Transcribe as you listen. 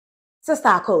Sister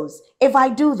Akos, if I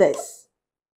do this,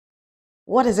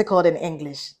 what is it called in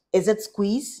English? Is it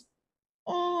squeeze?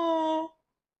 Mm,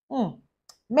 hmm,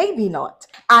 maybe not.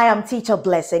 I am Teacher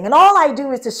Blessing, and all I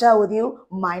do is to share with you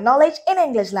my knowledge in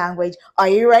English language. Are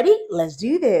you ready? Let's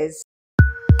do this.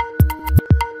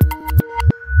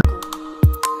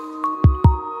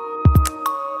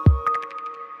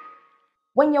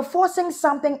 When you're forcing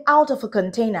something out of a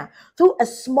container through a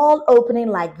small opening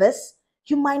like this,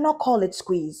 you might not call it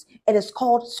squeeze. It is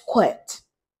called squirt.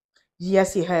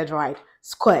 Yes, you heard right.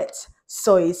 Squirt.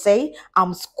 So you say,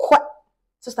 I'm squirt.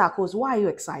 Sister Akos, why are you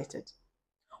excited?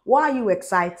 Why are you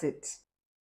excited?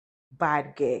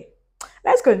 Bad girl.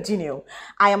 Let's continue.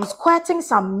 I am squirting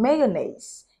some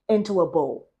mayonnaise into a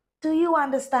bowl. Do you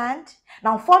understand?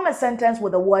 Now form a sentence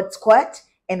with the word squirt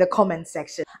in the comment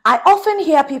section. I often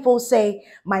hear people say,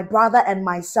 my brother and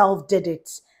myself did it.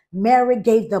 Mary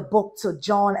gave the book to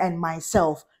John and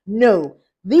myself. No,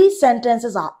 these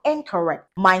sentences are incorrect.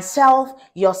 Myself,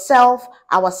 yourself,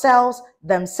 ourselves,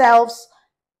 themselves,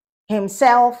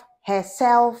 himself,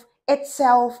 herself,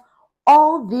 itself,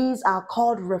 all these are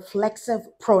called reflexive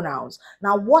pronouns.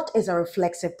 Now, what is a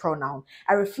reflexive pronoun?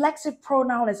 A reflexive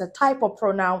pronoun is a type of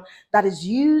pronoun that is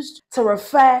used to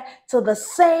refer to the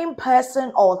same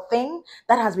person or thing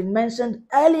that has been mentioned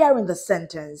earlier in the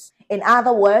sentence. In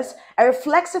other words, a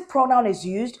reflexive pronoun is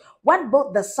used when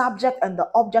both the subject and the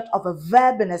object of a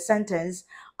verb in a sentence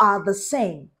are the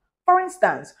same. For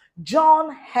instance,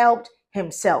 John helped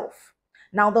himself.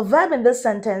 Now, the verb in this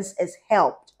sentence is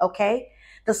helped, okay?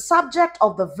 The subject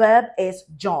of the verb is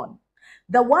John.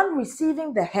 The one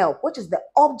receiving the help, which is the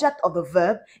object of the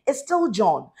verb, is still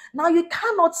John. Now, you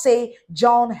cannot say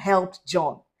John helped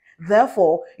John.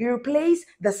 Therefore, you replace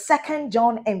the second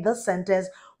John in this sentence,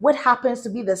 which happens to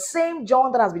be the same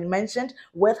John that has been mentioned,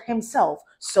 with himself.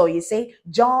 So you say,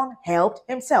 John helped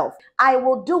himself. I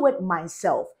will do it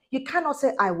myself. You cannot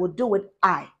say, I will do it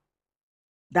I.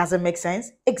 Does it make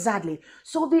sense? Exactly.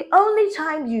 So the only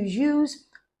time you use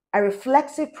a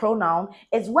reflexive pronoun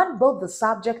is when both the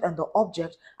subject and the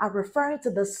object are referring to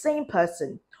the same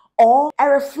person. Or a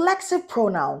reflexive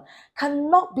pronoun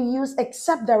cannot be used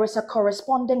except there is a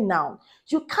corresponding noun.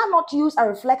 You cannot use a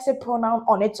reflexive pronoun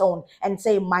on its own and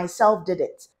say, myself did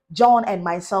it. John and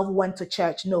myself went to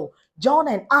church. No, John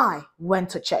and I went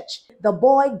to church. The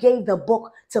boy gave the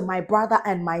book to my brother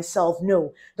and myself.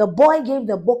 No, the boy gave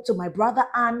the book to my brother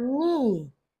and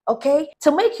me. Okay?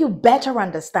 To make you better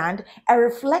understand, a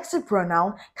reflexive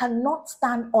pronoun cannot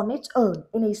stand on its own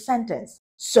in a sentence.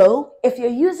 So, if you're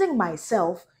using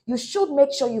myself, you should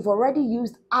make sure you've already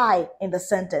used I in the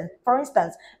sentence. For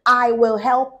instance, I will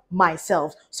help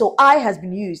myself. So I has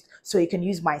been used, so you can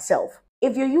use myself.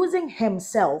 If you're using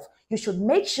himself, you should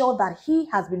make sure that he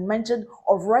has been mentioned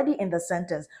already in the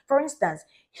sentence. For instance,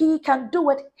 he can do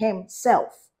it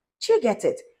himself. Do you get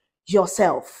it?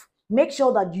 Yourself. Make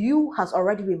sure that you has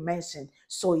already been mentioned.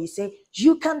 So you say,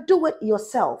 you can do it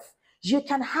yourself. You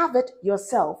can have it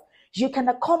yourself. You can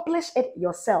accomplish it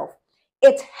yourself.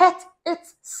 It hurt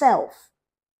itself.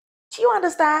 Do you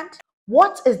understand?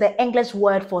 What is the English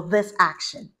word for this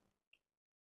action?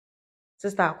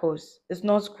 Sister Akos, it's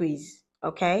not squeeze,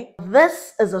 okay?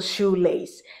 This is a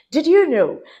shoelace. Did you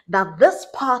know that this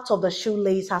part of the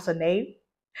shoelace has a name?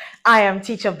 I am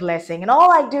Teacher Blessing, and all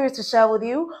I do is to share with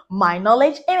you my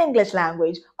knowledge in English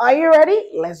language. Are you ready?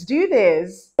 Let's do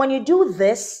this. When you do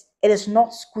this, it is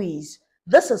not squeeze.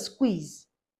 This is squeeze.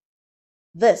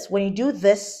 When you do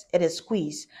this, it is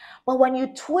squeeze. But when you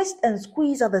twist and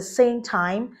squeeze at the same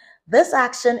time, this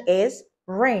action is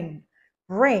wring.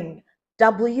 Wring.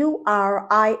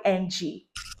 W-R-I-N-G.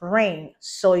 Wring.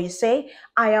 So you say,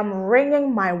 I am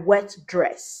wringing my wet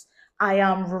dress. I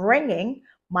am wringing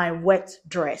my wet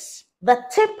dress. The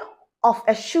tip of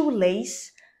a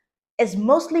shoelace is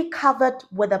mostly covered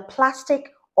with a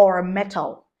plastic or a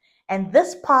metal, and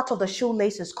this part of the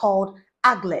shoelace is called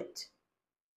aglet.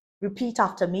 Repeat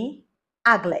after me,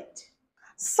 aglet.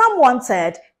 Someone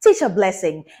said, Teacher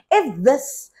Blessing, if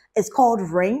this is called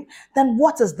ring, then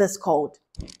what is this called?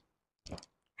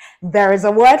 There is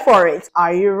a word for it.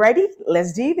 Are you ready?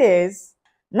 Let's do this.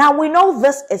 Now we know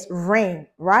this is ring,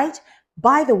 right?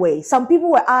 By the way, some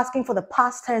people were asking for the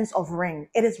past tense of ring.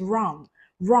 It is wrong.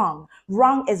 Wrong.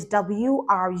 Wrong is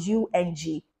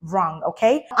W-R-U-N-G. Wrong,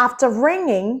 okay? After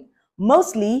ringing,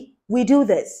 mostly we do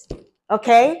this,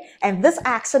 okay? And this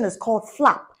action is called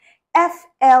flap.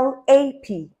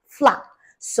 F-L-A-P. Flap.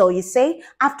 So you say,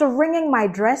 after wringing my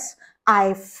dress,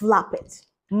 I flap it.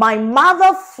 My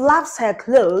mother flaps her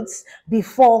clothes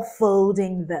before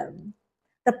folding them.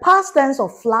 The past tense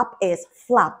of flap is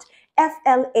flapped.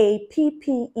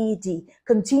 F-L-A-P-P-E-D.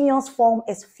 Continuous form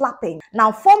is flapping.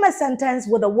 Now form a sentence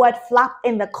with the word flap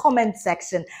in the comment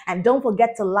section, and don't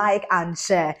forget to like and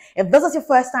share. If this is your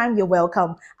first time, you're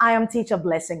welcome. I am Teacher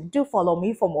Blessing. Do follow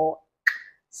me for more.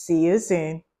 See you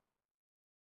soon.